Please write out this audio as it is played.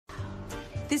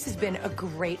This has been a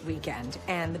great weekend,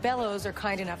 and the Bellows are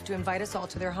kind enough to invite us all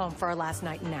to their home for our last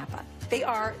night in Napa. They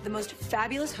are the most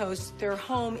fabulous hosts. Their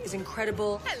home is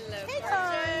incredible.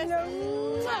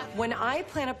 Hello. When I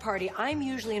plan a party, I'm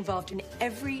usually involved in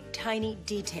every tiny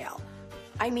detail.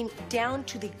 I mean, down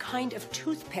to the kind of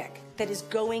toothpick that is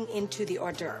going into the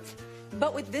hors d'oeuvre.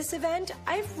 But with this event,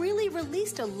 I've really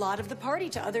released a lot of the party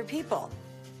to other people.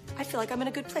 I feel like I'm in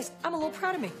a good place. I'm a little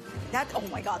proud of me. Oh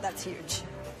my God, that's huge.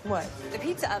 What? The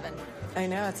pizza oven. I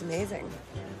know, it's amazing.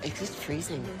 It's just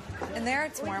freezing. In there,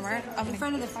 it's warmer. In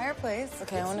front of the fireplace.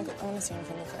 Okay, I want to see in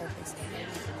front of the fireplace.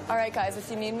 All right, guys, if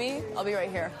you need me, I'll be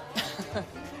right here.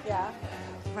 Yeah.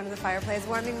 In front of the fireplace,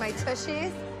 warming my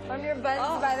tushies. Warm your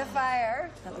buttons by the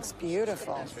fire. That looks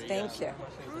beautiful. Thank you.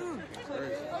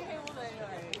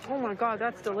 Oh my God,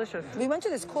 that's delicious. We went to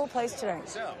this cool place today,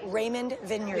 Raymond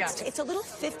Vineyards. Yeah. It's a little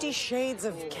 50 Shades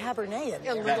of Cabernet in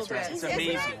there. A little bit. It's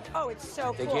amazing. Oh, it's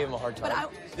so cool. They gave him a hard time.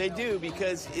 They do,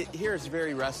 because here it's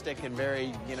very rustic and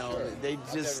very, they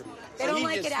just... They don't he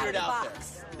like just it out threw of the out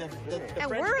box. there. The And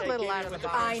French we're a guy little came out in of with the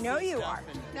box. I know you are.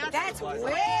 That's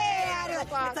way out of the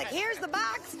box. It's like, here's the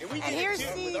box, and we did it here's too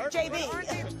with the our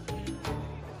JB.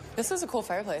 This is a cool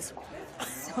fireplace.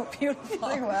 So beautiful.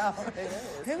 Wow.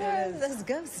 Who are those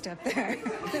ghosts up there?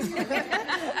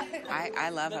 I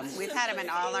love them. We've had them in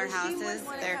all our houses.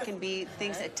 There can be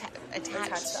things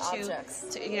attached to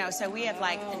objects. so we have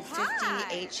like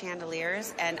 58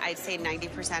 chandeliers, and I'd say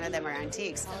 90% of them are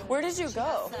antiques. Where did you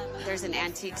go? There's an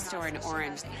antique store in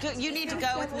Orange. You need to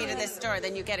go with me to this store,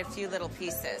 then you get a few little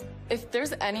pieces. If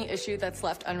there's any issue that's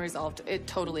left unresolved, it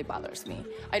totally bothers me.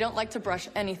 I don't like to brush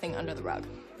anything under the rug.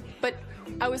 But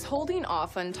I was holding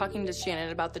off on talking to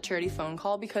Shannon about the charity phone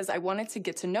call because I wanted to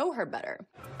get to know her better.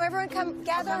 Everyone come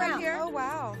gather around. Oh,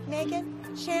 wow.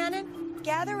 Meghan, Shannon,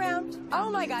 gather around. Oh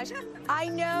my gosh. I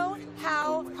know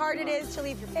how hard it is to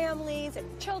leave your families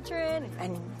and children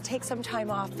and take some time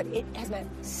off, but it has meant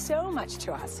so much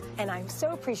to us, and I'm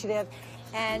so appreciative.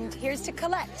 And here's to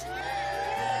Colette.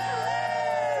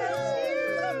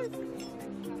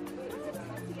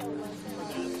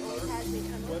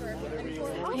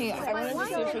 Hey, I wanted to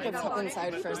see if we could step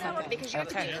inside for a second.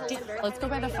 Okay. Let's go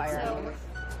by the fire.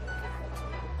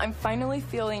 I'm finally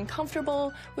feeling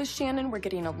comfortable with Shannon. We're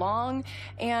getting along,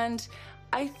 and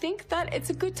I think that it's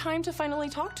a good time to finally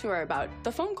talk to her about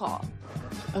the phone call.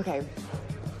 Okay,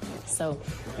 so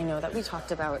I know that we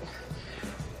talked about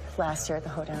last year at the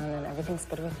hoedown, and everything's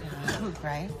good with that.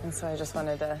 Right. And so I just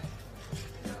wanted to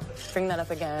bring that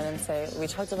up again and say, we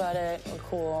talked about it, we're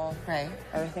cool. Right.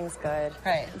 Everything's good.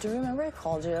 Right. Do you remember I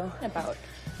called you about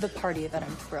the party that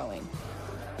I'm throwing?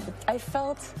 I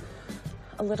felt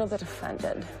a little bit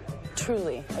offended.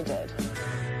 Truly, I did.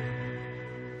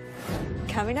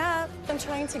 Coming up. I'm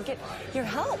trying to get your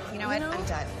help. You know what? I'm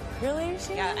done. Really,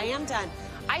 Shannon? Yeah, I am done.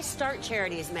 I start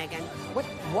charities, Meghan.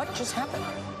 What just happened?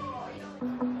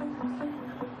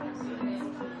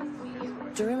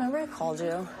 Do you remember I called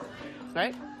you?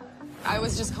 Right? I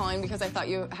was just calling because I thought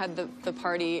you had the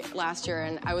party last year,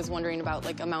 and I was wondering about,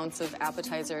 like, amounts of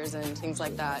appetizers and things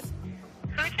like that.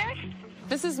 Who's this?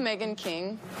 This is Meghan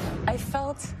King. I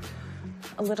felt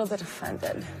a little bit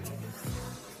offended.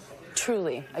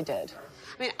 Truly, I did.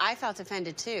 I mean, I felt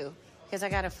offended, too, because I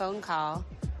got a phone call,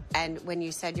 and when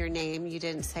you said your name, you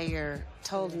didn't say your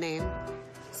told name.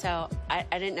 So I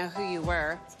didn't know who you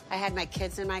were. I had my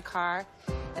kids in my car,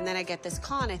 and then I get this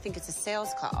call, and I think it's a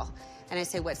sales call. And I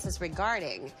say, what's this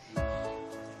regarding?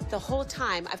 The whole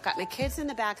time, I've got my kids in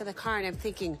the back of the car, and I'm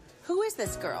thinking, who is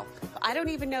this girl? I don't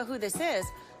even know who this is.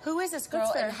 Who is this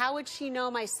girl, and how would she know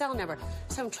my cell number?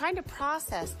 So I'm trying to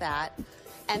process that,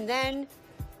 and then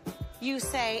you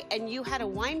say, and you had a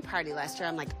wine party last year.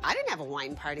 I'm like, I didn't have a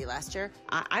wine party last year.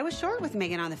 I was short with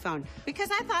Meghan on the phone because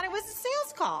I thought it was a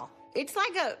sales call. It's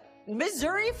like a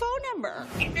Missouri phone number.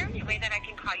 Is there any way that I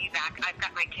can call you back? I've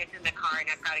got my kids in the car and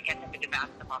I've got to get them into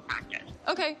basketball practice.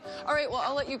 Okay. All right, well,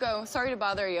 I'll let you go. Sorry to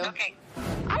bother you. Okay.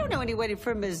 I don't know anyone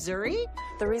from Missouri.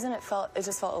 The reason it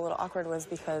just felt a little awkward was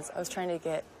because I was trying to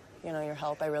get, your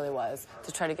help. I really was,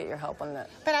 to try to get your help on the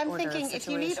But I'm hors d'oeuvre thinking, if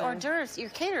you need situation. hors d'oeuvres, your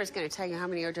caterer's going to tell you how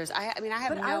many hors d'oeuvres. I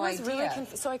have no idea. Really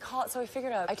so I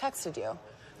figured out, I texted you.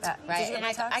 Right, Did you and get my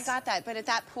I text? got that. But at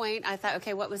that point, I thought,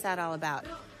 okay, what was that all about?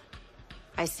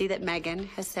 I see that Meghan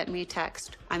has sent me a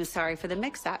text. I'm sorry for the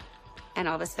mix-up. And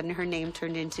all of a sudden, her name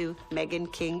turned into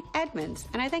Meghan King Edmonds.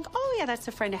 And I think, oh, yeah, that's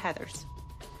a friend of Heather's.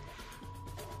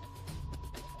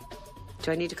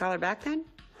 Do I need to call her back then?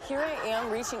 here I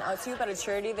am reaching out to you about a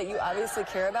charity that you obviously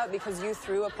care about because you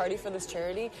threw a party for this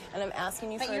charity, and I'm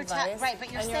asking you for advice. Right,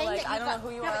 but you're and saying you're like, that I don't know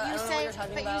who you are. I don't know what you're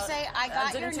talking about. But you say, I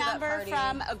got your didn't do that number party.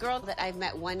 from a girl that I've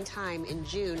met one time in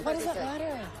June. What does that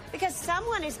matter? Because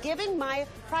someone is giving my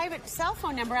private cell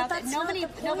phone number out that nobody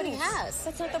has.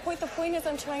 That's not the point. The point is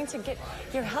I'm trying to get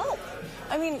your help.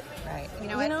 I mean, right. You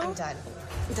know what? I'm done.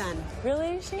 I'm done.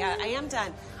 Really, Shannon? Yeah, I am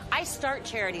done. I start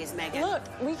charities, Meghan. Look,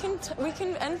 we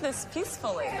can end this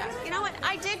peacefully. You know what?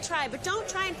 I did try, but don't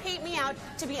try and paint me out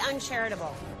to be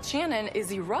uncharitable. Shannon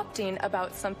is erupting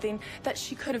about something that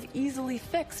she could have easily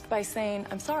fixed by saying,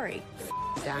 I'm sorry.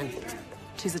 Done.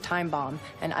 She's a time bomb,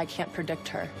 and I can't predict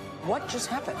her. What just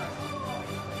happened?